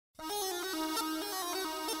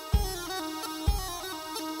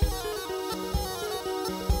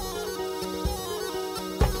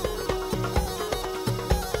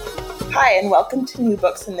Hi, and welcome to New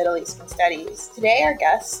Books in Middle Eastern Studies. Today our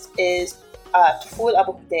guest is Toufoul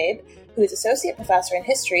Abou-Hodeib, who is Associate Professor in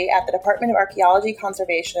History at the Department of Archaeology,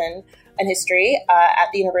 Conservation and History at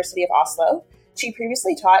the University of Oslo. She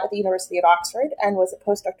previously taught at the University of Oxford and was a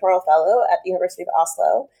postdoctoral fellow at the University of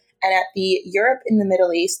Oslo and at the Europe in the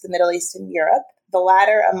Middle East in Europe, the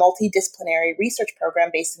latter a multidisciplinary research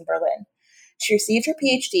program based in Berlin. She received her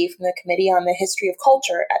PhD from the Committee on the History of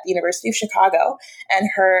Culture at the University of Chicago and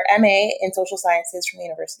her MA in Social Sciences from the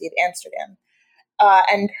University of Amsterdam.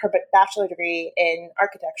 And her bachelor degree in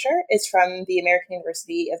architecture is from the American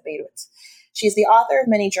University of Beirut. She is the author of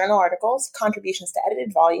many journal articles, contributions to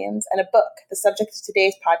edited volumes, and a book, the subject of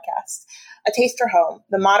today's podcast, A Taste for Home,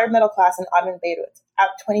 The Modern Middle Class in Ottoman Beirut, out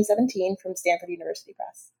 2017 from Stanford University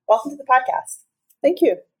Press. Welcome to the podcast. Thank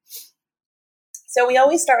you. So we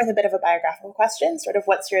always start with a bit of a biographical question, sort of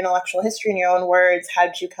what's your intellectual history in your own words? How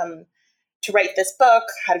did you come to write this book?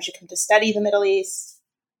 How did you come to study the Middle East?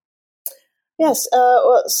 Yes,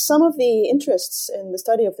 well, some of the interests in the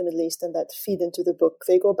study of the Middle East and that feed into the book,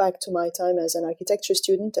 they go back to my time as an architecture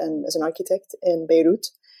student and as an architect in Beirut,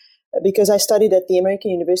 because I studied at the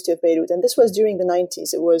American University of Beirut. And this was during the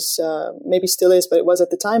 90s. It was, maybe still is, but it was at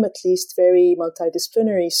the time at least very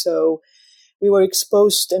multidisciplinary. So we were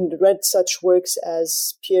exposed and read such works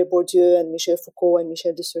as Pierre Bourdieu and Michel Foucault and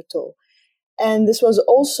Michel de Certeau. And this was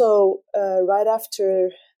also right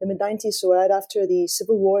after the mid-90s, so right after the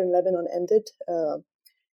civil war in Lebanon ended.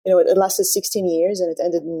 It lasted 16 years and it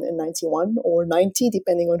ended in 91 or 90,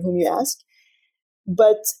 depending on whom you ask.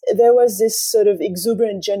 But there was this sort of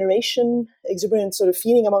exuberant sort of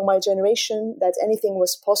feeling among my generation that anything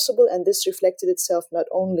was possible. And this reflected itself not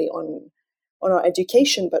only on our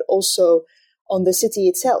education, but also on the city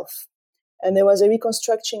itself. And there was a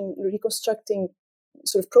reconstructing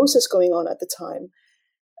sort of process going on at the time,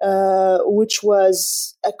 which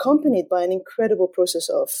was accompanied by an incredible process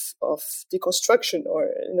of deconstruction,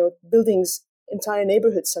 or buildings, entire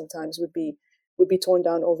neighborhoods sometimes would be torn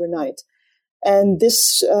down overnight. And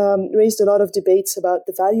this raised a lot of debates about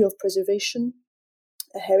the value of preservation,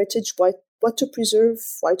 a heritage, what to preserve,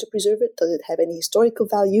 why to preserve it, does it have any historical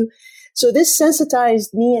value? So this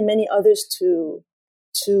sensitized me and many others to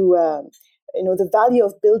the value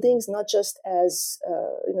of buildings, not just as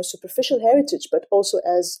superficial heritage, but also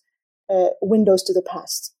as windows to the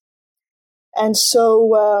past. And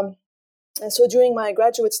so during my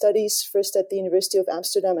graduate studies, first at the University of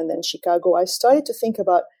Amsterdam and then Chicago, I started to think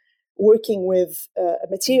about working with a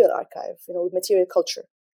material archive, with material culture,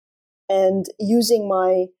 and using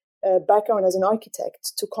my background as an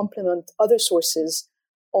architect to complement other sources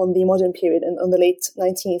on the modern period and on the late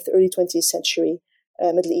 19th, early 20th century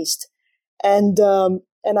Middle East. And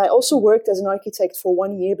I also worked as an architect for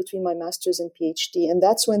 1 year between my master's and PhD. And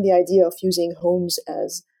that's when the idea of using homes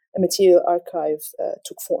as a material archive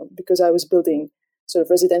took form, because I was building sort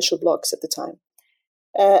of residential blocks at the time.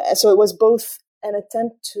 So it was both an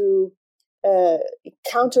attempt to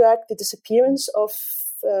counteract the disappearance of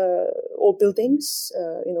all buildings,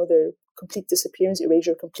 their complete disappearance,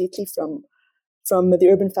 erasure completely from the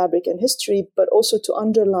urban fabric and history, but also to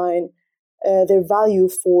underline their value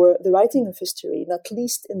for the writing of history, not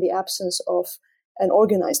least in the absence of an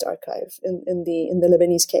organized archive in the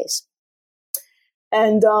Lebanese case.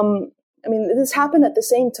 And this happened at the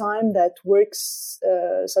same time that works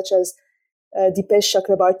such as Dipesh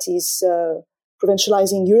Chakrabarty's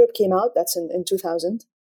Provincializing Europe came out. That's in 2000.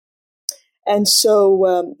 And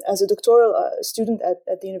so as a doctoral student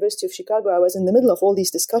at the University of Chicago, I was in the middle of all these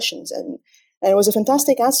discussions, and it was a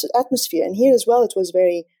fantastic atmosphere. And here as well, it was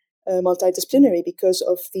very multidisciplinary because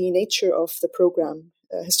of the nature of the program,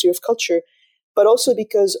 History of Culture, but also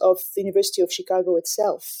because of the University of Chicago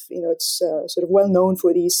itself. It's sort of well known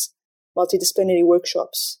for these multidisciplinary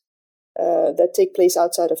workshops that take place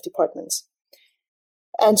outside of departments.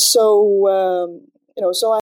 And so, so